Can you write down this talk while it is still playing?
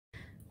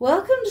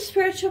Welcome to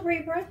Spiritual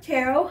Rebirth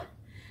Tarot.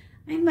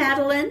 I'm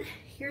Madeline,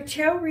 your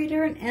tarot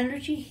reader and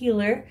energy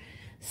healer.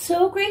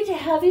 So great to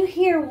have you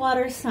here,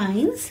 water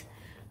signs,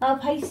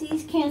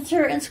 Pisces,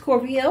 Cancer, and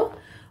Scorpio,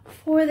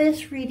 for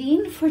this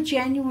reading for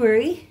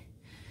January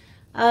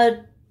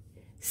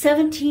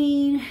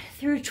 17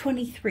 through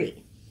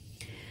 23.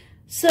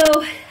 So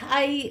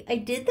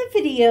I did the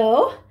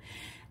video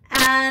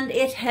and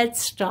it had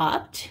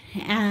stopped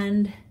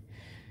and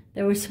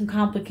there were some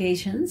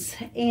complications,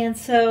 and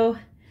so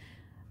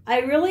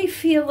I really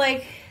feel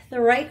like the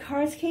right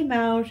cards came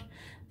out,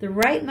 the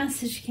right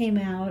message came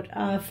out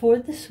for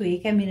this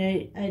week. I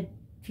mean, I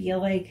feel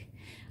like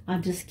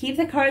I'll just keep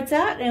the cards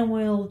out and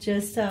we'll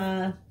just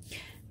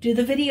do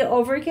the video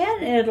over again,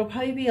 and it'll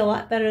probably be a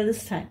lot better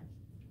this time.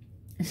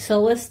 So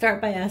let's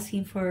start by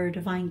asking for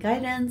divine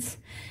guidance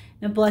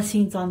and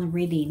blessings on the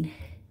reading.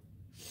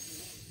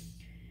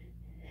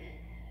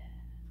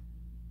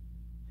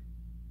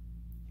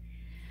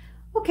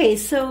 Okay,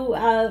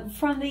 so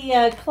from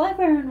the Collect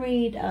and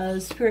Read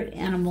Spirit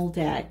Animal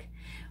deck,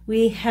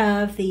 we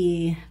have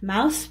the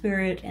Mouse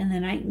Spirit and the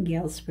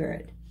Nightingale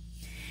Spirit.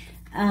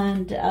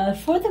 And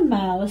for the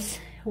Mouse,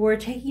 we're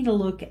taking a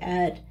look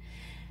at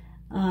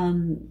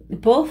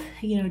both,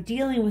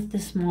 dealing with the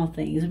small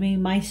things. I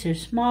mean, mice are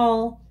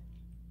small.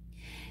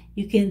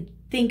 You can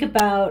think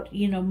about,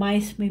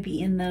 mice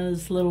maybe in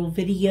those little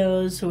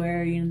videos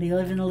where, they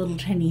live in little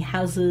tiny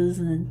houses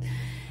and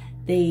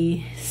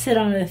they sit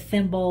on a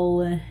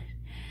thimble and,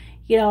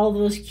 all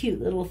those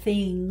cute little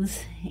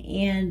things.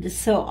 And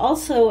so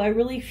also I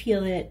really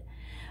feel that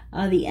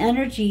the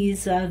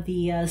energies of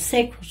the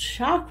sacral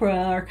chakra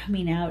are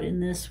coming out in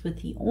this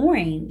with the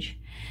orange.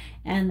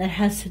 And that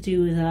has to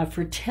do with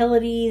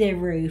fertility. They're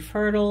very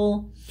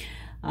fertile,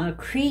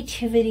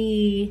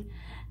 creativity,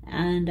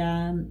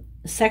 and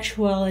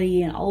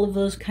sexuality, and all of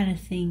those kind of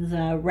things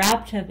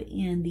wrapped up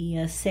in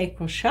the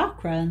sacral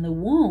chakra in the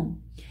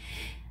womb.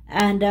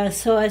 And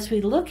so as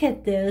we look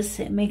at this,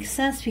 it makes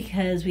sense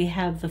because we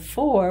have the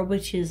 4,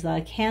 which is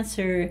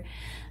Cancer,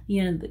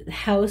 the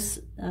house,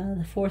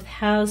 the 4th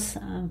house,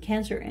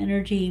 Cancer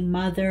energy,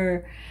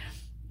 mother,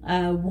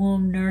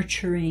 womb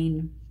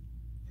nurturing.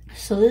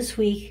 So this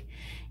week,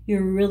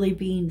 you're really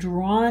being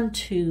drawn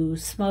to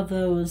some of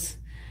those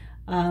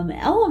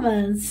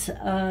elements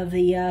of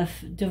the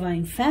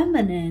divine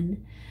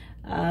feminine,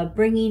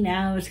 bringing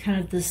out kind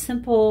of the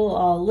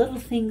simple little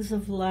things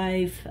of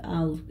life,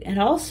 and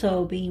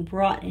also being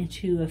brought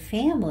into a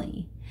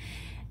family.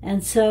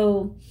 And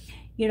so,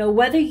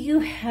 whether you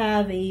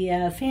have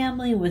a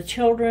family with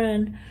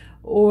children,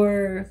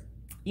 or,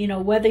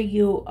 whether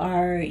you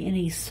are in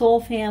a soul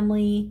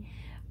family,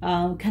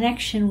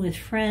 connection with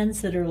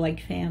friends that are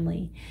like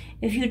family,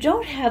 if you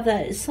don't have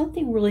that, it's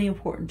something really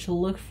important to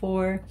look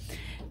for,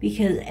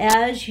 because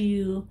as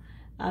you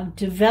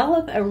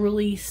develop a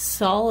really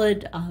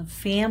solid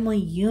family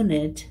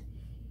unit,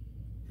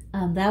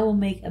 that will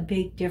make a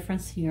big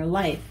difference in your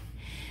life.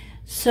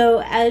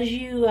 So as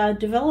you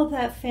develop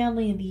that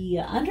family, the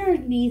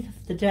underneath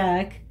of the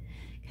deck,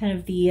 kind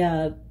of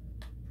the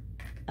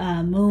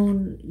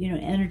moon,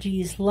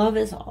 energies, love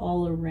is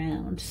all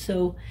around.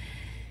 So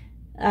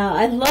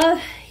I love,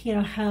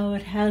 how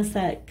it has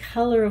that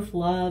color of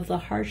love, the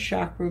heart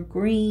chakra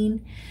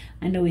green.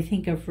 I know we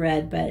think of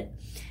red, but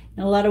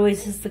in a lot of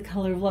ways, it's the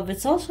color of love.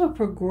 It's also a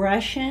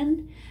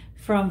progression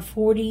from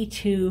 40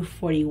 to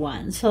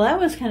 41. So that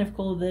was kind of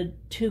cool. The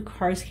 2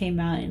 cards came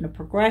out in a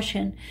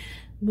progression,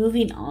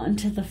 moving on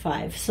to the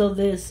 5. So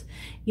this,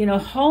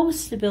 home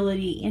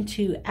stability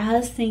into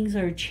as things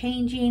are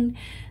changing,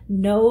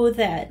 know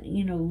that,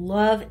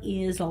 love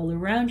is all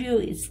around you.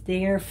 It's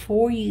there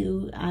for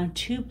you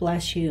to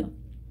bless you.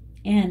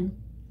 And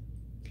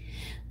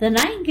the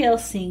nightingale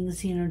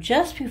sings,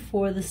 just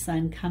before the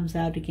sun comes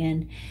out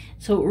again.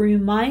 So it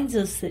reminds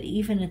us that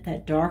even at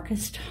that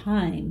darkest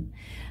time,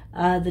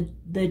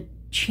 the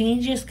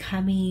change is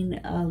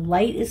coming,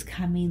 light is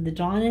coming, the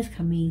dawn is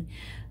coming,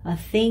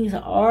 things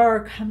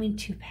are coming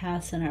to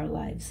pass in our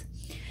lives.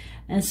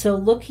 And so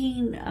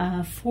looking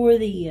for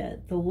the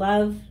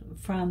love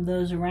from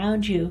those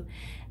around you.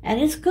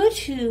 And it's good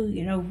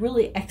to,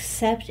 really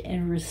accept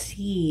and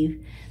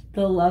receive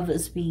the love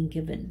that's being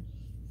given.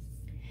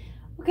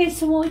 Okay,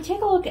 so when we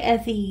take a look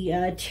at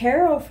the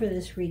tarot for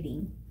this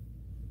reading,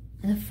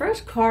 the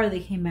first card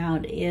that came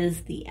out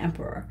is the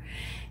Emperor.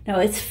 Now,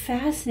 it's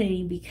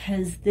fascinating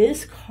because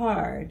this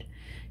card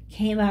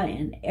came out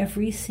in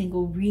every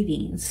single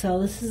reading. So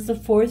this is the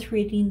 4th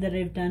reading that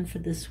I've done for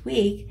this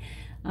week.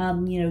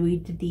 We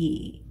did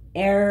the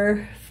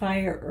air,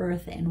 fire,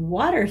 earth, and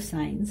water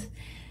signs,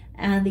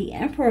 and the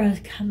Emperor has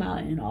come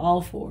out in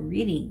all 4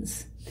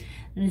 readings.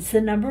 And it's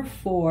the number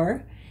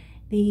 4.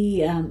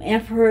 The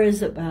Emperor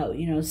is about,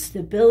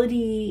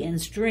 stability and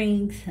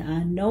strength,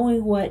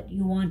 knowing what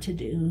you want to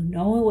do,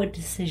 knowing what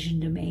decision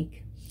to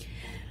make.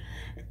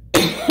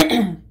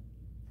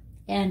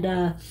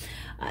 And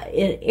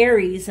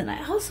Aries, and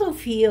I also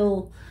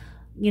feel,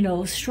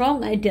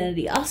 strong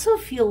identity. I also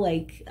feel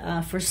like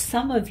for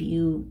some of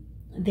you,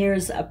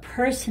 there's a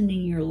person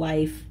in your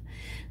life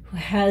who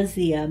has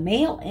the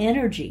male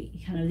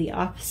energy, kind of the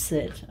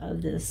opposite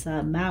of this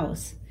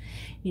mouse.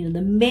 You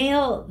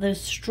know, the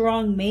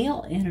strong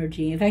male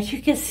energy. In fact,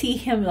 you can see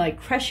him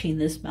like crushing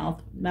this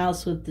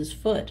mouse with his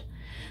foot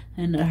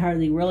and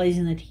hardly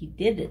realizing that he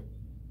did it.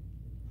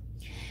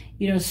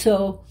 You know,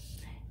 so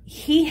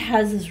he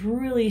has this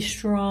really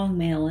strong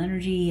male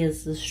energy. He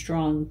has this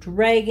strong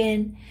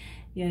dragon.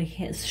 You know,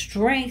 he has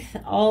strength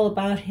all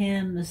about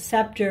him, the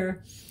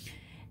scepter.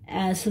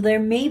 So there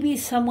may be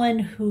someone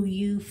who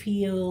you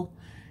feel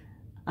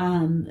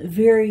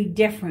very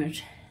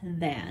different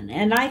than.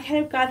 And I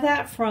kind of got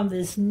that from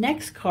this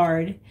next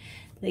card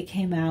that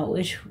came out,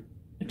 which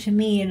to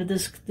me, you know,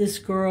 this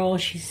girl,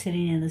 she's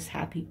sitting in this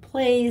happy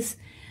place,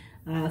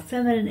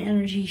 feminine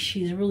energy.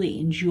 She's really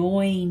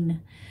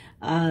enjoying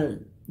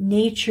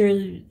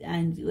nature,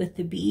 and with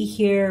the bee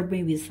here,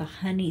 maybe it's the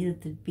honey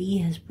that the bee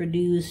has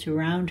produced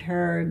around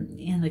her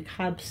in the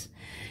cups,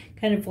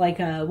 kind of like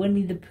a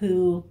Winnie the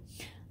Pooh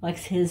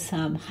likes his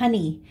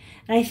honey.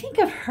 And I think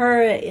of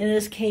her in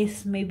this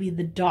case, maybe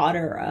the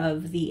daughter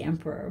of the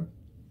emperor.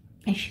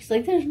 And she's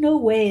like, there's no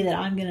way that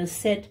I'm going to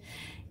sit,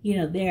 you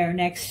know, there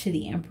next to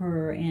the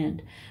emperor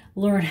and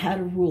learn how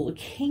to rule a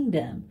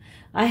kingdom.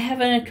 I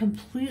have a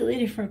completely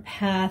different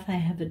path. I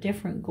have a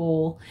different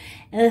goal.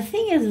 And the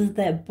thing is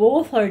that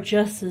both are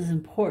just as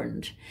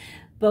important.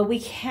 But we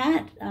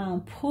can't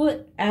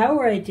put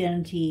our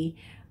identity,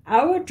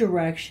 our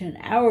direction,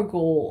 our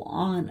goal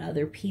on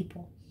other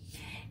people.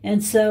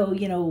 And so,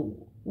 you know,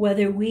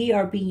 whether we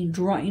are being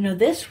drawn, you know,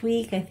 this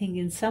week, I think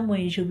in some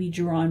ways you'll be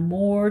drawn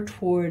more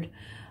toward,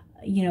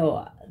 you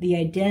know, the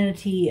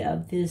identity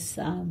of this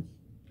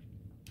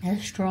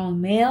strong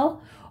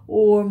male,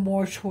 or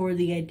more toward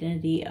the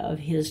identity of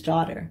his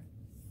daughter.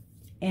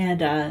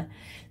 And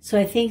so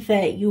I think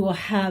that you will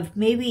have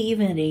maybe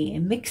even a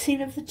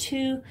mixing of the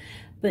two,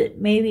 but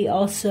maybe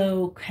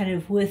also kind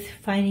of with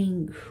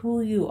finding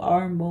who you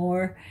are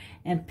more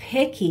and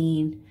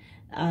picking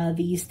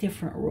these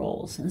different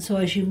roles. And so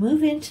as you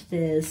move into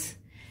this,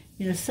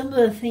 you know, some of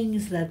the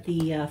things that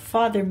the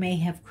father may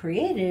have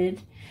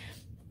created,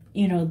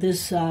 you know,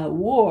 this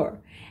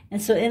war.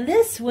 And so in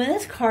this, when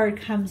this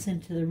card comes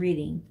into the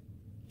reading,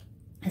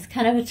 it's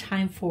kind of a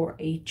time for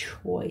a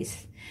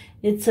choice.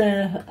 It's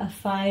a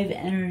 5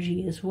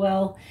 energy as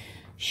well.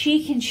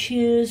 She can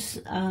choose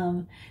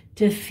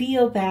to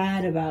feel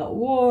bad about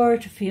war,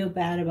 to feel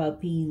bad about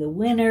being the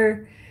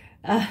winner.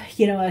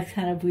 You know, it's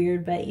kind of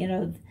weird, but you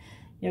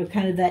know,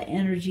 kind of that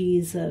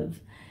energies of,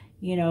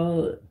 you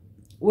know,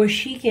 where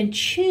she can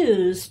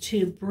choose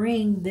to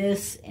bring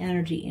this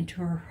energy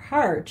into her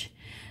heart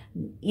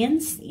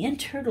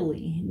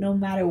internally, no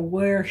matter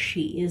where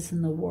she is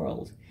in the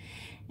world.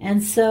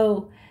 And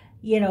so,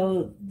 you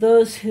know,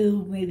 those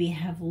who maybe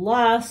have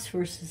lost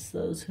versus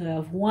those who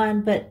have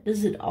won, but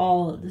does it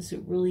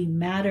really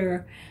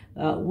matter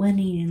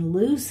winning and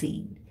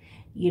losing?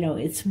 You know,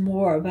 it's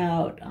more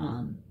about,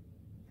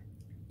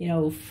 you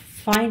know,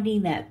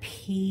 finding that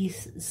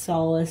peace,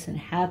 solace, and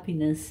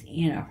happiness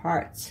in our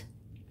hearts.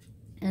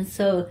 And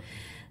so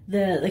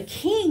the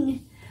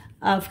King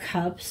of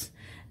Cups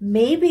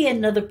may be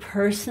another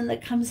person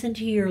that comes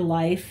into your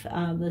life.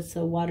 That's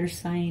a water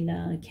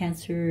sign,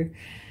 Cancer,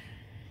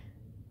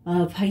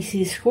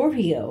 Pisces,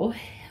 Scorpio.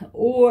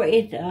 Or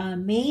it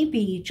may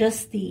be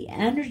just the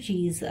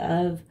energies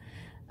of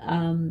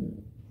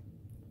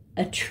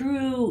a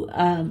true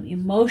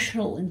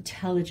emotional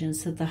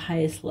intelligence at the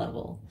highest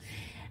level.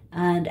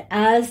 And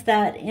as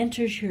that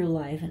enters your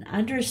life, an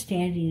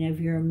understanding of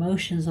your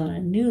emotions on a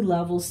new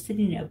level,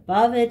 sitting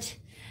above it,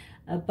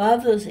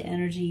 above those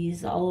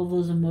energies, all of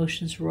those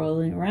emotions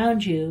rolling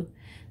around you,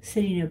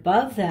 sitting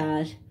above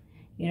that,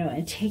 you know,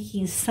 and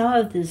taking some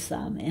of this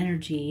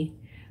energy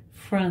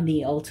from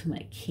the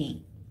ultimate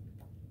king.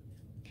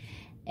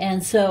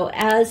 And so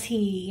as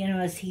he, you know,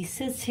 as he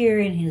sits here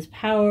in his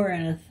power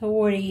and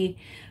authority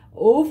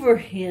over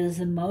his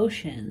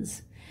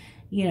emotions,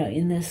 you know,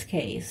 in this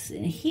case,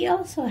 he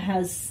also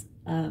has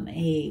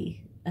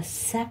a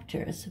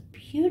scepter. It's a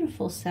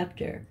beautiful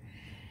scepter.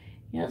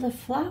 You know, the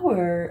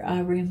flower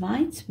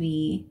reminds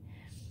me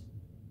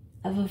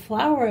of a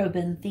flower I've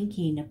been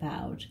thinking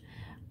about.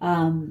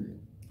 I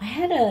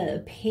had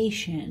a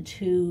patient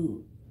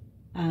who,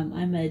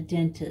 I'm a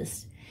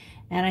dentist,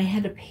 and I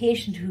had a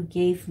patient who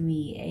gave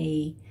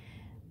me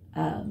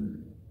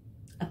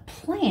a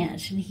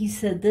plant, and he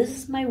said, this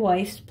is my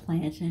wife's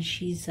plant, and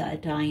she's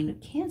dying of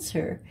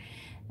cancer,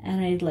 and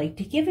I'd like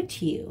to give it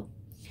to you.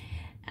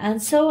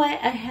 And so I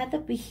had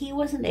that, but he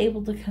wasn't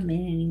able to come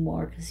in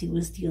anymore because he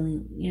was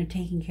dealing, you know,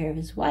 taking care of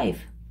his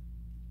wife.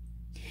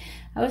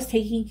 I was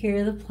taking care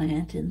of the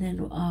plant, and then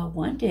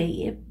one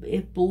day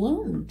it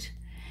bloomed,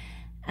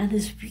 and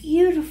this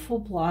beautiful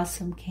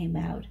blossom came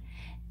out,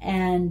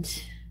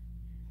 and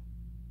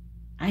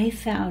I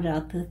found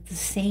out that the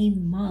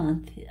same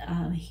month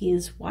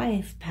his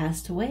wife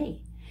passed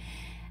away.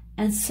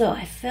 And so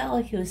I felt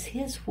like it was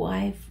his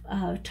wife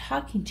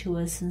talking to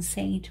us and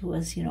saying to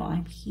us, you know,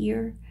 I'm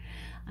here,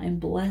 I'm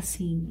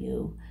blessing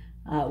you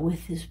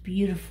with this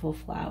beautiful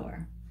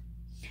flower.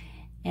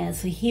 And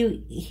so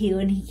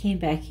when he came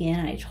back in,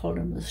 I told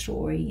him the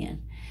story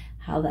and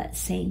how that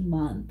same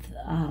month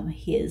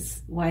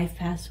his wife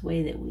passed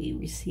away, that we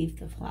received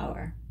the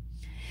flower.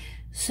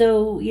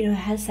 So, you know, it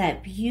has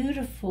that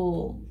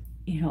beautiful,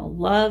 you know,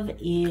 love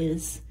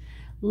is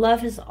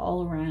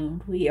all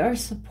around. We are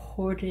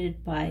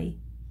supported by,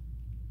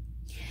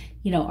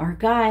 you know, our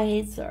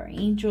guides, our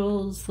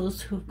angels,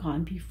 those who have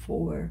gone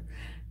before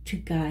to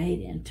guide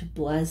and to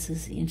bless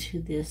us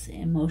into this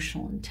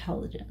emotional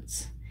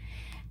intelligence.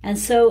 And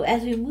so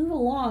as we move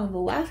along, the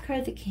last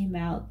card that came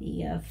out,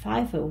 the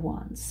Five of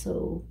Wands.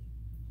 So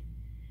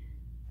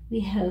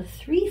we have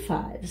 3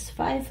 5s,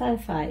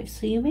 555.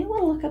 So you may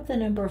want to look up the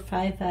number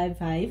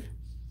 555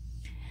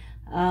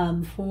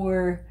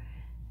 for,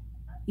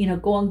 you know,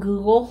 go on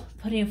Google,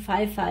 put in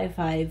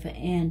 555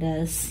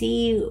 and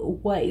see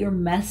what your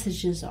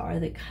messages are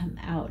that come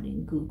out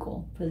in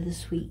Google for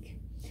this week.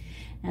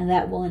 And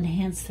that will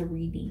enhance the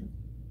reading.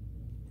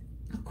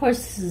 Of course,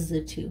 this is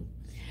a 2.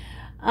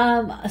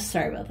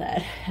 Sorry about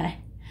that.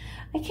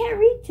 I can't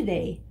read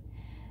today.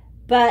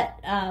 But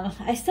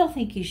I still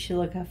think you should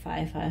look up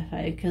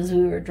 555 because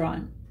we were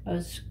drawn.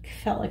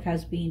 Felt like I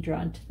was being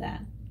drawn to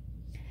that.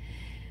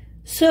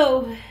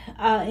 So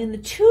in the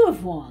 2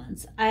 of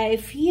Wands, I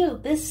feel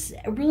this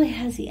really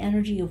has the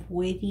energy of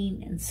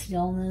waiting and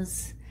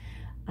stillness,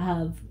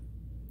 of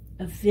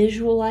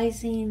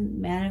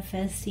visualizing,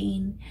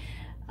 manifesting,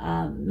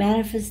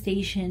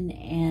 manifestation,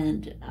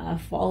 and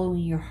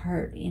following your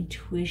heart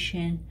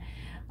intuition,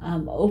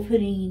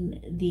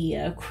 opening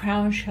the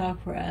crown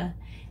chakra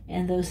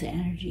and those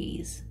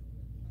energies.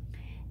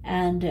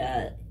 And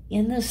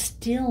in the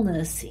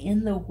stillness,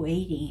 in the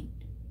waiting,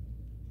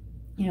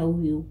 you know,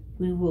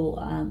 we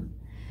will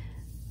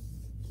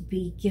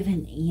be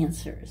given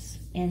answers.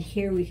 And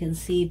here we can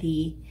see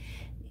the,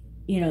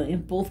 you know,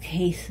 in both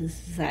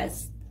cases,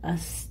 that's a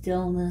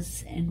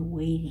stillness and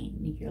waiting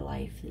in your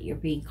life that you're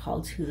being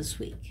called to this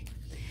week.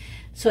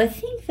 So I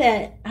think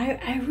that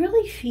I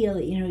really feel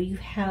that, you know, you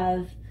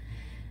have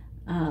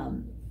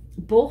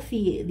both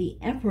the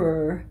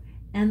Emperor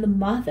and the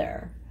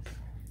Mother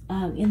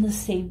in the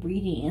same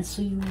reading. And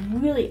so you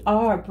really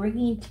are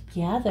bringing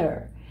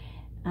together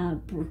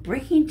and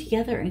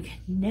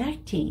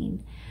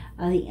connecting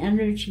the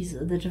energies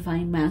of the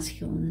Divine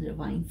Masculine and the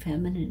Divine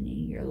Feminine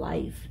in your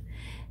life,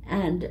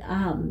 and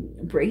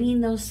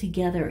bringing those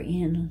together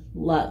in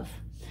love.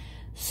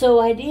 So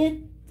I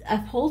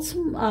pulled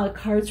some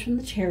cards from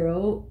the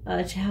tarot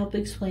to help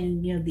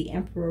explain, you know, the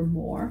Emperor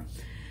more.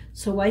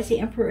 So why is the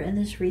Emperor in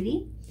this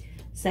reading?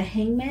 It's the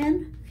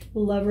Hangman, the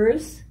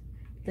Lovers,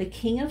 the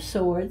King of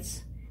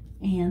Swords,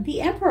 and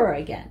the Emperor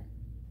again.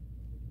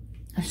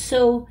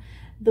 So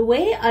the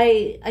way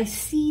I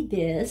see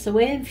this, the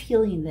way I'm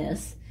feeling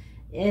this,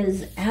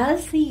 is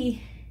as the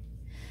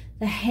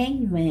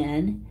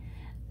Hangman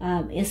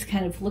is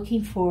kind of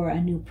looking for a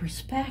new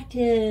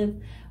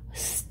perspective,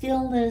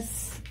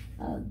 stillness,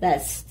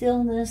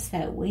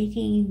 that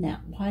waiting,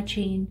 that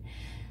watching,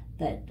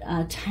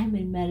 that time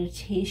in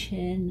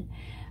meditation,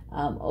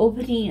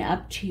 opening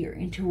up to your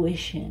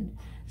intuition.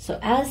 So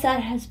as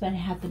that has been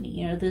happening,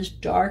 you know, there's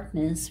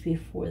darkness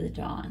before the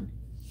dawn.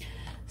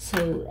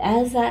 So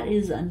as that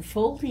is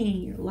unfolding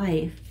in your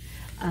life,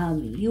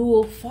 you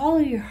will follow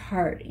your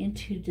heart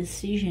into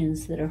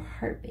decisions that are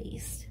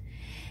heart-based.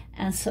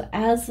 And so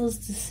as those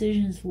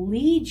decisions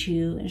lead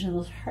you into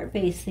those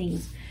heart-based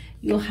things,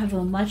 you'll have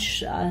a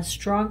much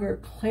stronger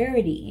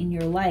clarity in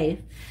your life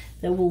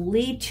that will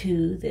lead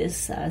to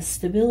this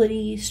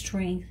stability,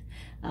 strength,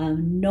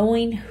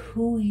 knowing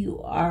who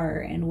you are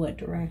and what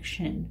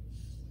direction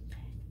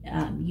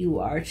you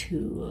are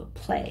to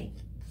play.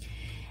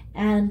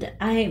 And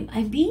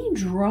I'm being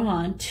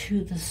drawn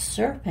to the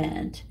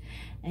Serpent,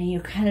 and you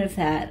know, kind of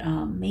that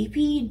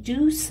maybe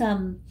do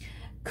some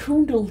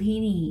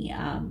Kundalini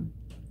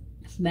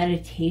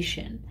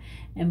meditation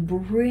and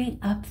bring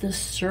up the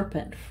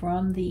Serpent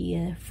from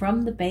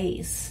the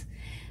base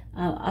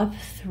up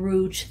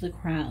through to the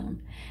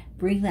crown.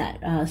 Bring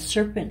that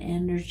serpent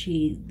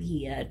energy,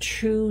 the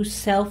true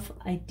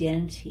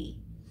self-identity.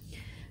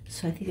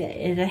 So I think that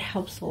it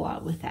helps a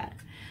lot with that.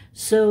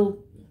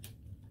 So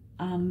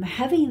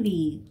having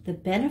the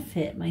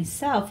benefit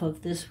myself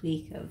of this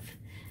week of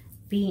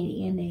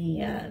being in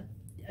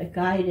a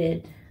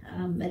guided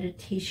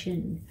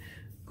meditation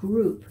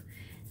group,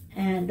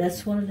 and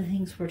that's one of the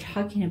things we're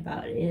talking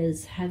about,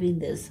 is having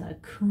this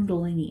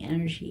Kundalini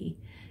energy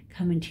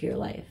come into your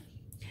life.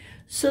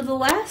 So the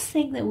last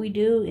thing that we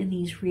do in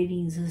these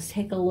readings is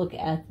take a look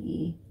at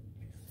the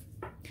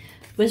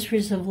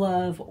Whispers of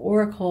Love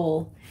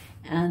Oracle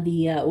and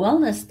the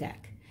Wellness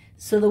deck.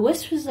 So the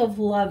Whispers of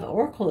Love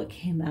Oracle that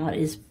came out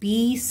is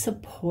Be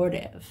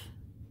Supportive.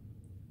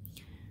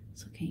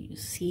 So can you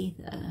see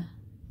the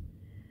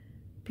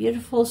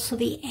beautiful? So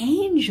the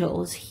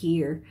angels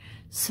here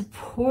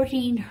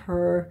supporting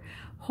her,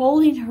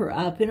 holding her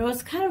up. You know,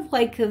 it's kind of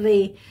like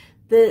the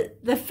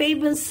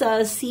famous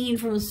scene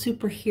from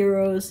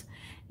superheroes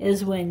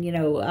is when, you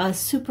know,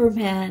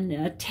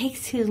 Superman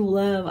takes his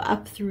love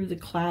up through the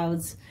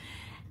clouds,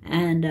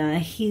 And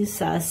he's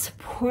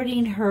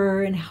supporting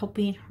her and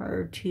helping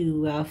her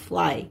to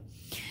fly.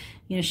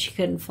 You know, she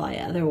couldn't fly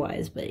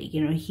otherwise, but,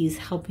 you know, he's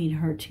helping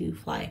her to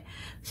fly.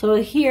 So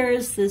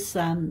here's this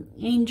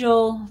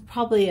angel,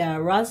 probably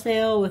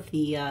Raziel with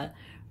the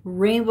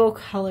rainbow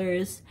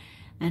colors,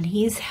 and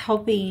he's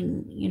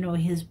helping, you know,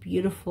 his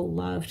beautiful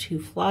love to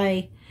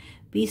fly.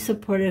 Be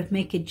supportive,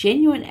 make a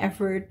genuine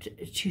effort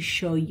to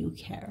show you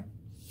care.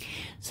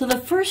 So the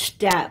first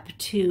step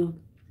to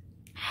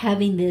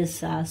having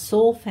this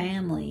soul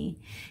family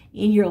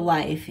in your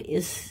life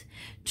is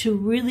to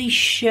really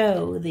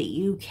show that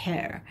you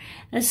care.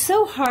 And it's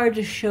so hard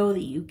to show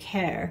that you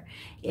care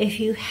if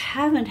you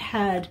haven't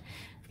had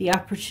the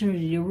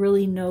opportunity to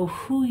really know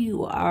who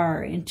you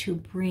are and to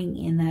bring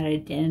in that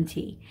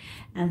identity.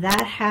 And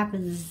that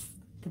happens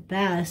the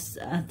best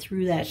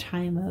through that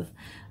time of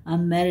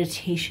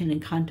meditation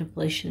and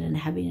contemplation and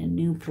having a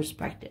new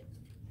perspective.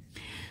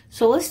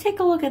 So let's take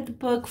a look at the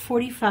book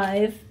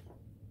 45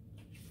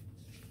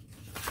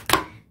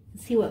 and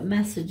see what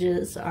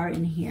messages are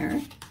in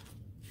here.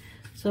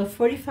 So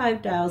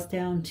 45 dials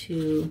down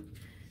to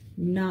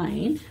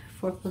 9.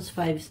 4 plus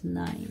 5 is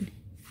 9.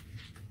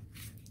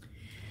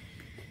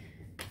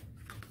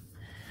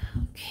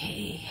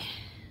 Okay.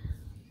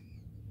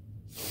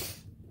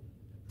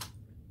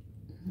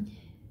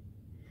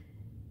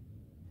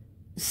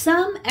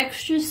 Some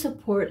extra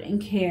support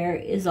and care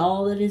is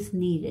all that is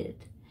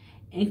needed.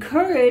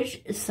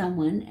 Encourage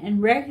someone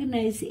and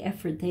recognize the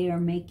effort they are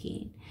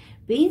making.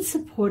 Being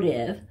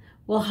supportive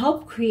will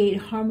help create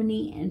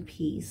harmony and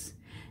peace.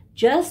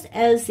 Just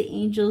as the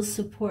angels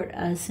support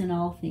us in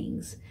all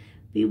things,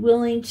 be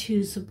willing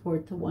to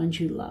support the ones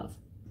you love.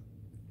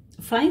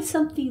 Find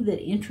something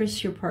that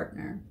interests your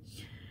partner,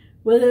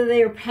 whether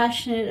they are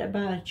passionate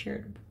about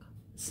a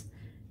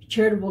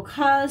charitable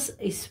cause,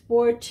 a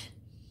sport,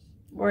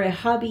 or a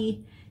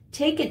hobby.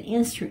 Take an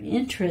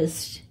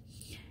interest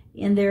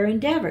in their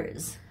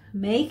endeavors.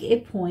 Make a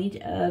point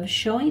of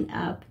showing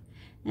up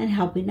and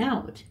helping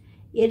out.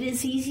 It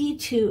is easy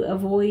to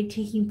avoid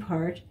taking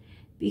part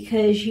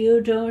because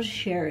you don't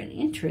share an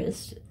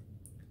interest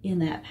in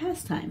that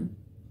pastime.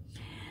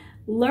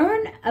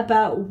 Learn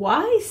about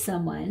why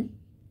someone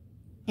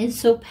is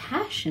so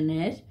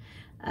passionate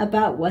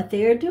about what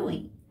they are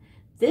doing.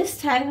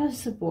 This type of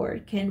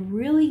support can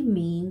really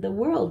mean the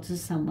world to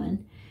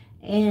someone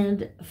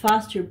and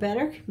foster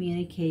better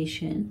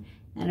communication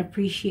and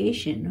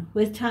appreciation.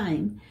 With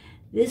time,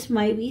 this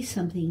might be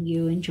something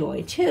you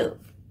enjoy too.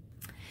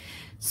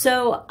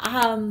 So,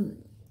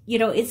 you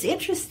know, it's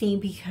interesting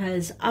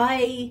because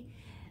I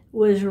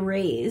was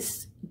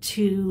raised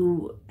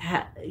to,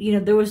 you know,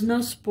 there was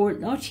no sport,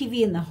 no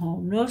TV in the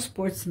home, no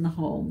sports in the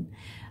home.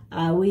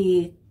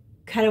 We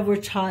kind of were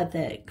taught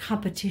that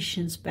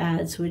competition's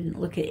bad, so we didn't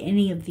look at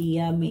any of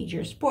the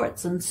major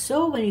sports. And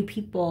so many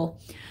people,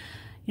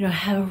 you know,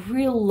 have a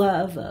real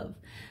love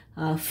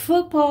of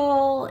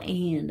football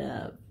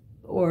and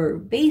or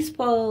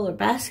baseball or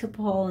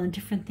basketball and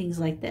different things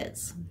like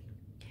this.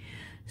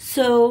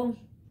 So,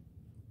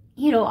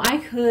 you know, I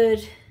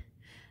could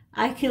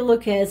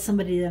look at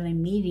somebody that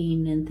I'm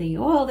meeting and think,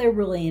 oh, they're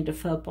really into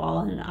football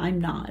and I'm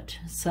not.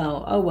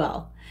 So, oh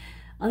well.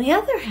 On the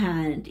other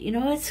hand, you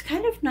know, it's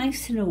kind of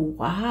nice to know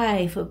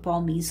why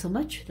football means so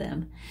much to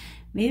them.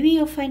 Maybe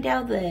you'll find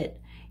out that,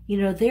 you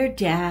know, their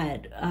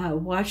dad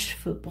watched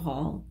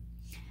football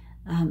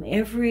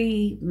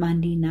every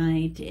Monday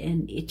night,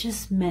 and it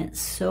just meant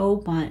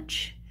so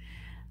much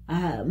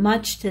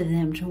to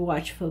them to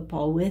watch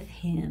football with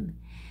him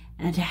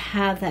and to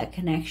have that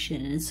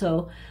connection. And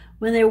so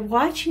when they're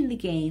watching the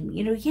game,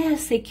 you know,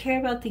 yes, they care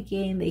about the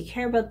game, they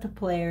care about the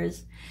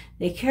players,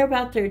 they care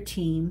about their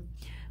team,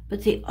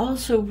 but they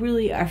also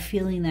really are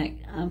feeling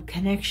that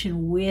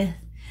connection with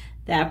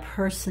that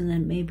person that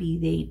maybe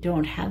they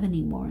don't have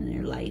anymore in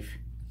their life.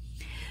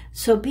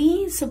 So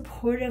being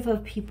supportive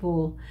of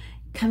people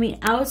coming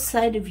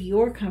outside of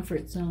your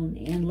comfort zone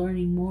and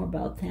learning more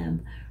about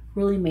them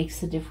really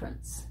makes a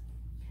difference.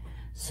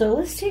 So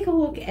let's take a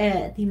look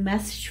at the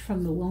message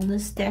from the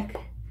Wellness deck.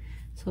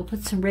 So we'll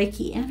put some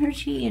Reiki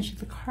energy into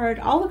the card.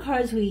 All the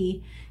cards,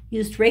 we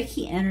used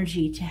Reiki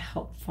energy to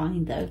help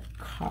find the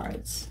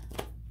cards.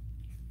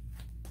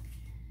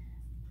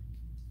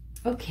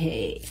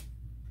 Okay.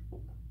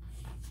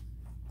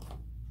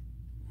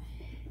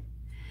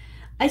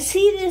 I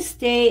see this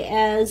day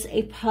as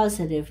a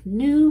positive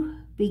new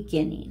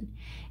beginning.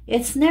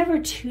 It's never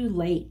too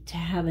late to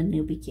have a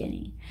new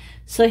beginning.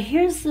 So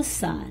here's the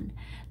sun.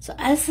 So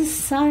as the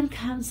sun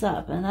comes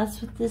up, and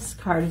that's what this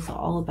card is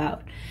all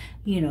about,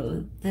 you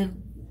know, the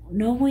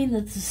knowing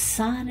that the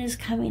sun is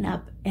coming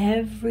up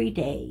every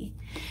day.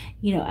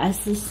 You know,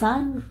 as the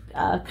sun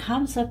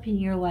comes up in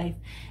your life,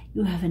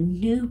 you have a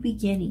new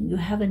beginning. You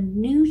have a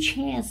new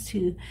chance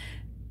to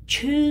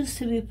choose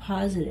to be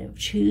positive,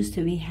 choose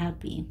to be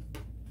happy.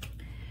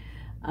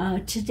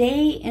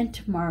 Today and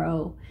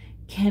tomorrow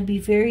can be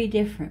very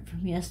different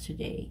from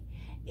yesterday.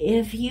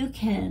 If you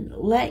can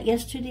let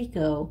yesterday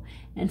go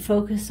and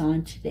focus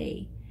on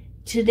today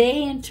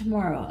and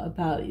tomorrow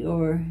about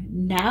your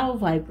now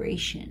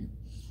vibration,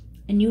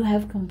 and you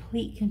have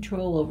complete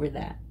control over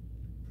that.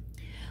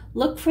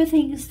 Look for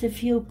things to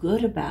feel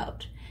good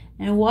about,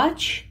 and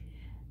watch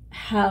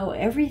how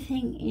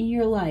everything in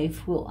your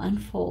life will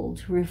unfold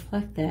to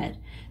reflect that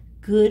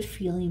good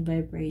feeling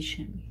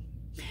vibration.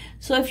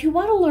 So if you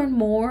want to learn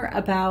more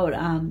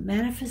about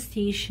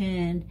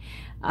manifestation,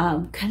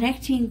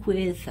 connecting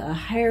with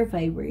higher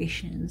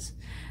vibrations,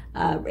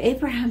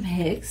 Abraham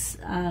Hicks,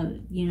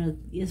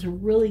 is a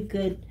really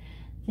good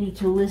thing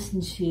to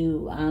listen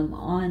to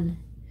on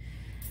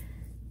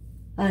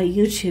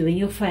YouTube, and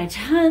you'll find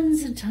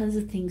tons and tons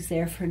of things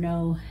there for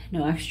no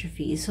extra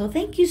fees. So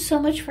thank you so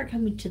much for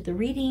coming to the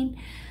reading.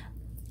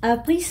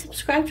 Please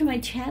subscribe to my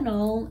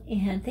channel,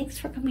 and thanks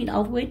for coming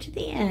all the way to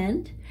the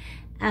end.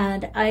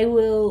 And I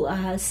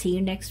will see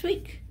you next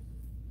week.